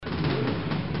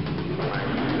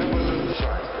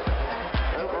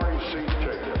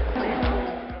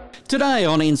Today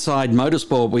on Inside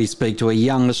Motorsport, we speak to a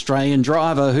young Australian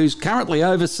driver who's currently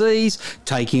overseas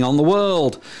taking on the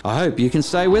world. I hope you can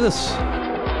stay with us.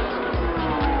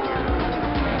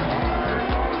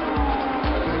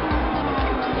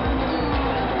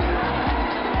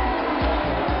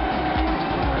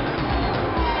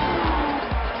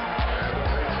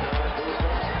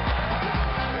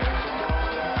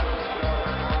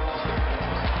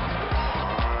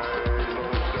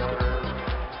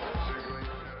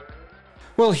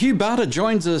 Well, Hugh Barter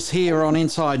joins us here on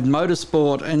Inside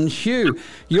Motorsport. And Hugh,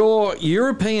 your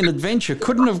European adventure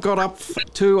couldn't have got up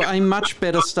to a much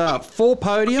better start. 4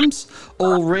 podiums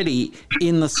already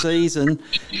in the season.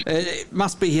 It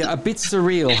must be a bit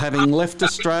surreal having left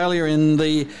Australia in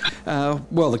the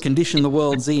condition the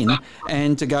world's in,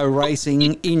 and to go racing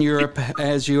in Europe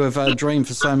as you have dreamed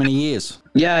for so many years.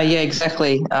 Yeah,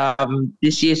 exactly.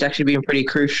 This year's actually been pretty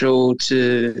crucial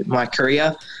to my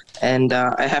career, and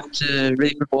I have to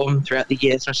really perform throughout the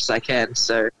year as much as I can.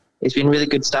 So it's been a really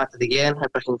good start to the year, and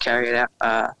hope I can carry it out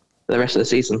for the rest of the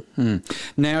season.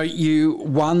 Now, you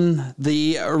won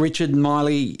the Richard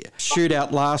Miley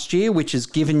shootout last year, which has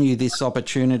given you this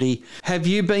opportunity. Have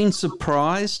you been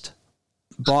surprised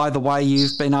by the way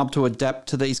you've been able to adapt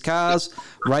to these cars,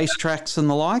 racetracks and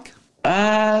the like?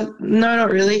 No,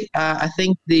 not really. I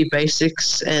think the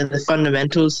basics and the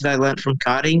fundamentals that I learned from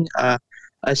karting are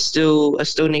still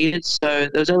needed. So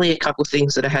there was only a couple of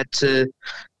things that I had to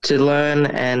learn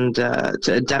and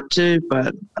to adapt to,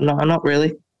 but not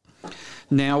really.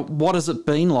 Now, what has it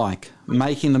been like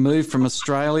making the move from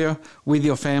Australia with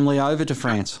your family over to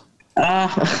France?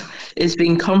 It's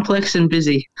been complex and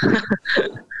busy.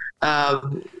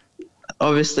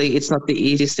 Obviously, it's not the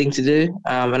easiest thing to do,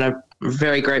 and I'm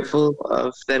very grateful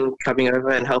of them coming over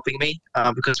and helping me,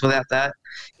 because without that,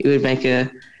 it would make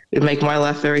my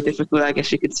life very difficult, I guess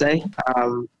you could say.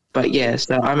 But yeah,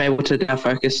 so I'm able to now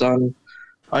focus on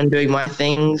doing my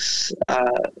things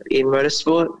in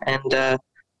motorsport and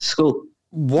school.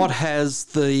 What has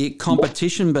the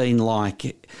competition been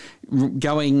like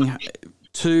going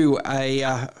to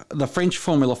the French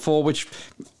Formula 4, which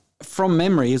from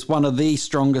memory is one of the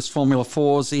strongest Formula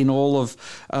 4s in all of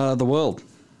the world?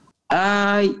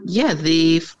 Yeah,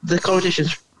 the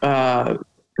competition's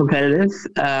competitive,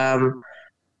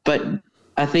 but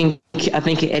I think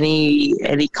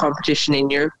any competition in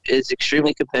Europe is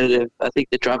extremely competitive. I think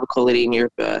the driver quality in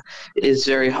Europe is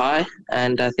very high,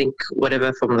 and I think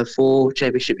whatever Formula 4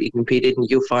 championship you compete in,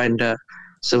 you'll find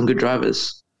some good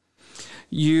drivers.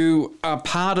 You are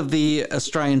part of the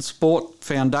Australian Sport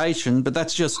Foundation, but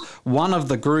that's just one of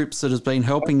the groups that has been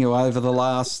helping you over the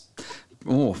last,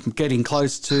 getting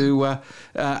close to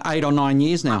 8 or 9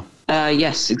 years now.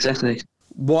 Yes, exactly.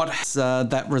 What has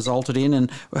that resulted in, and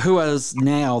who is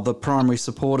now the primary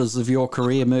supporters of your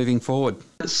career moving forward?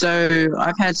 So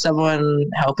I've had someone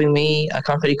helping me, a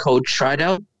company called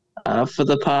Tridel, for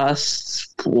the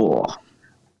past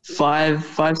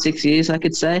 5-6 years, I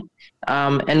could say.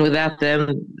 And without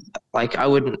them, I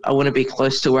wouldn't be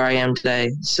close to where I am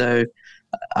today. So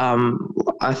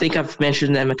I think I've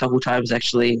mentioned them a couple of times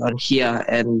actually on here,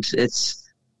 and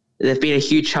they've been a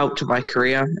huge help to my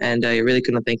career, and I really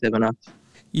couldn't thank them enough.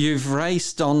 You've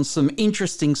raced on some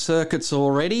interesting circuits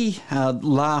already.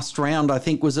 Last round, I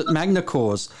think, was at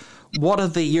Magny-Cours. What are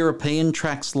the European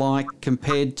tracks like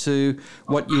compared to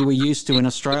what you were used to in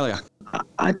Australia?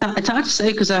 It's hard to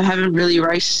say because I haven't really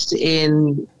raced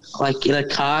in a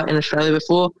car in Australia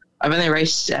before. I've only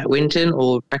raced at Winton,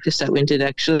 or practiced at Winton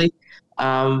actually.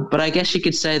 But I guess you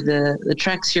could say the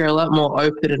tracks here are a lot more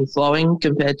open and flowing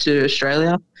compared to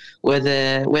Australia, where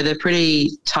they're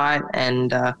pretty tight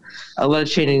and a lot of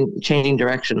changing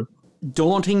direction.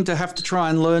 Daunting to have to try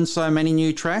and learn so many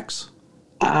new tracks?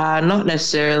 Not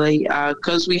necessarily,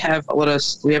 because we have a lot of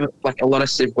sim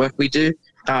work we do.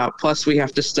 Plus, we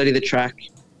have to study the track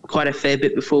quite a fair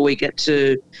bit before we get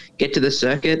to the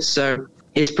circuit. So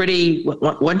it's pretty.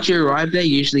 Once you arrive there,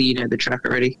 usually you know the track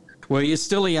already. Well, you're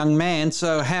still a young man,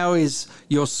 so how is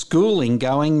your schooling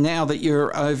going now that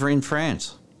you're over in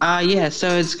France? Yeah, so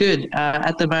it's good.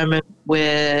 At the moment,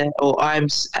 I'm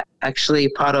actually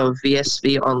part of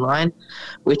VSV Online,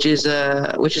 which is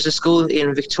a school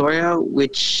in Victoria,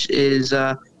 which is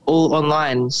all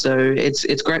online. So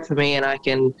it's great for me, and I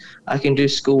can do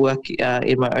schoolwork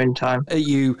in my own time.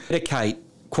 You dedicate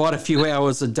quite a few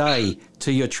hours a day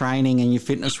to your training and your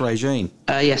fitness regime.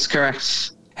 Yes,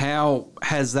 correct. How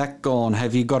has that gone?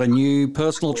 Have you got a new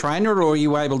personal trainer, or are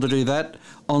you able to do that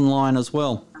online as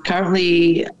well?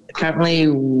 Currently,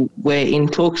 we're in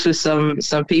talks with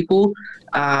some people,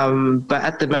 but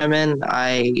at the moment,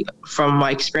 from my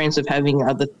experience of having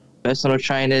personal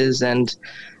trainers and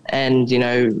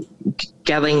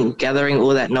gathering all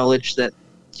that knowledge that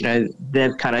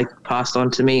they've kind of passed on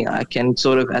to me. I can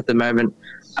sort of at the moment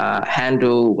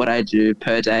handle what I do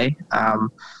per day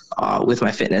with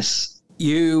my fitness.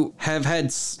 You have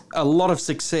had a lot of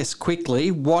success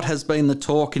quickly. What has been the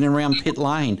talk in and around pit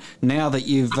lane now that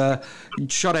you've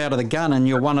shot out of the gun and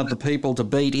you're one of the people to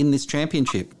beat in this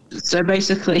championship? So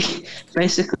basically,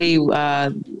 obviously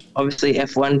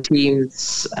F1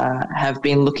 teams have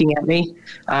been looking at me,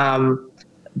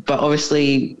 but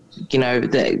obviously,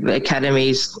 the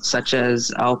academies such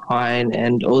as Alpine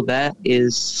and all that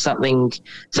is something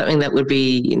that would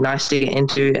be nice to get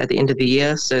into at the end of the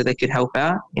year, so they could help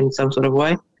out in some sort of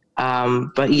way.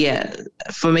 But yeah,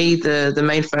 for me, the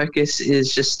main focus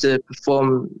is just to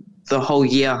perform the whole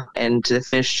year and to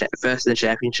finish first in the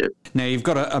championship. Now, you've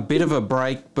got a bit of a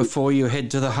break before you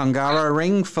head to the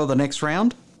Hungaroring for the next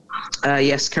round?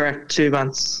 Yes, correct. 2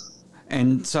 months.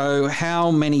 And so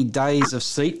how many days of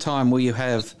seat time will you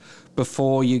have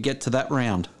before you get to that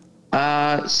round?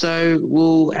 So we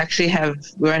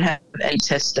won't have any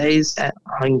test days at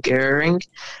Hungaroring.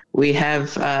 We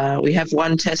have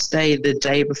one test day the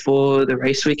day before the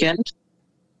race weekend,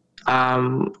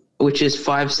 which is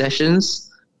 5 sessions.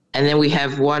 And then we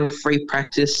have one free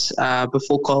practice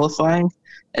before qualifying.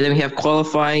 And then we have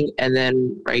qualifying and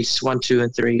then race 1, 2,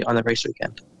 and 3 on the race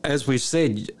weekend. As we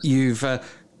said, you've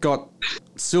got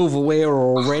silverware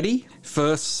already,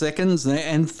 first, seconds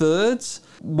and thirds.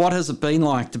 What has it been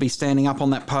like to be standing up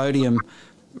on that podium,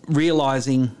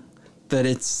 realising that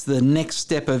it's the next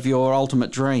step of your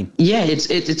ultimate dream? Yeah, it's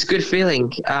a good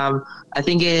feeling. I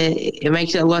think it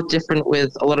makes it a lot different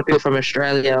with a lot of people from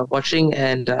Australia watching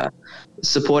and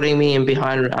supporting me and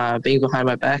being behind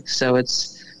my back. So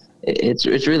it's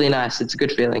really nice. It's a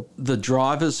good feeling. The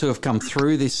drivers who have come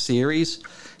through this series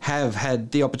have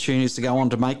had the opportunities to go on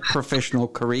to make professional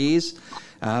careers.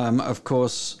 Of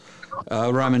course,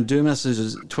 Romain Dumas,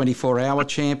 who's a 24-hour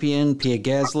champion, Pierre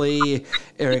Gasly,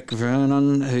 Eric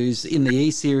Vernon, who's in the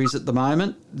E-Series at the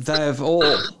moment. They've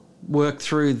all worked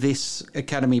through this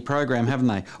academy program, haven't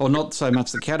they? Or not so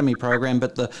much the academy program,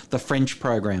 but the French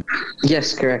program.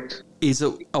 Yes, correct. Is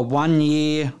it a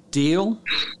 1-year deal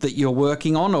that you're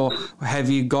working on, or have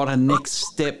you got a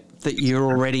next step that you're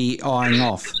already eyeing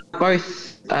off? Both.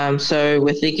 So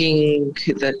we're thinking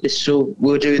that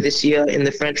we'll do this year in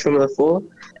the French Formula 4,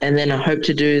 and then I hope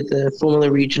to do the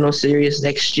Formula Regional Series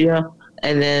next year,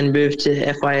 and then move to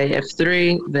FIA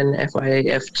F3, then FIA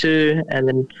F2, and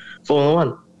then Formula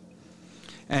 1.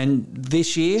 And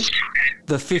this year,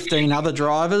 the 15 other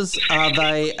drivers, are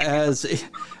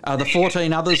the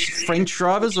 14 others French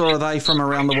drivers, or are they from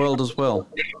around the world as well?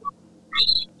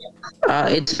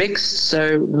 It's mixed,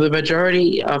 so the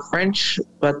majority are French,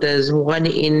 but there's one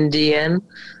Indian,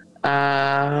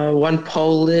 one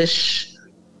Polish,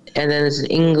 and then there's an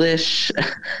English.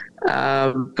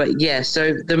 But yeah,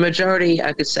 so the majority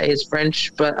I could say is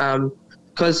French, but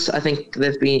because I think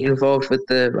they've been involved with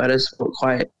the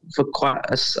motorsport for quite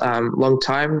a long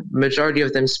time, majority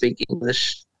of them speak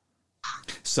English.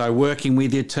 So working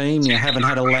with your team, you haven't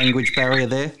had a language barrier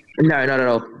there? No, not at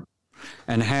all.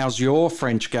 And how's your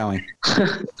French going?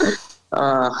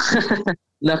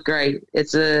 Not great.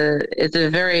 It's a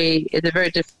very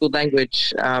difficult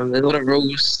language. There's a lot of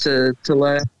rules to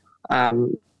learn.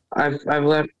 I've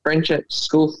learned French at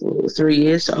school for 3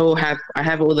 years. So I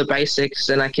have all the basics,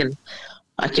 and I can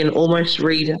almost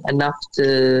read enough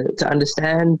to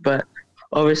understand. But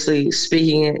obviously,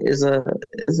 speaking it is a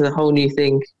whole new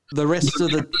thing. The rest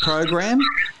of the program,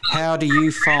 how do you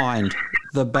find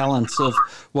the balance of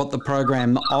what the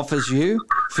program offers you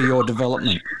for your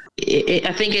development?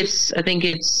 I think it's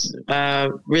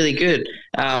really good.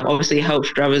 Obviously, it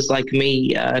helps drivers like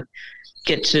me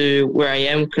get to where I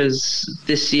am, because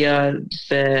this year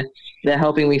they're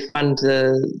helping me fund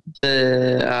the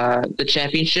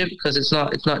championship, because it's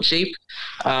not cheap.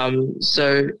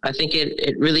 So I think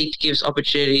it really gives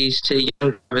opportunities to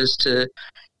young drivers to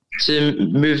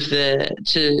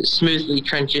smoothly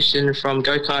transition from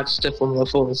go-karts to Formula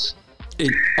 4s.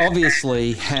 It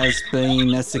obviously has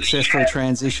been a successful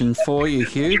transition for you,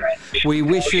 Hugh. We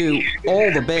wish you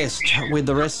all the best with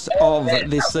the rest of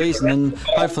this season, and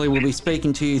hopefully we'll be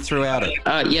speaking to you throughout it.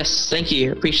 Yes, thank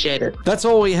you. Appreciate it. That's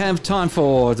all we have time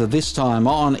for this time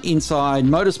on Inside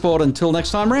Motorsport. Until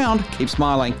next time round, keep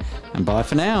smiling, and bye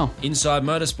for now. Inside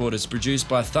Motorsport is produced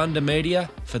by Thunder Media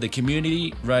for the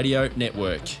Community Radio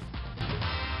Network.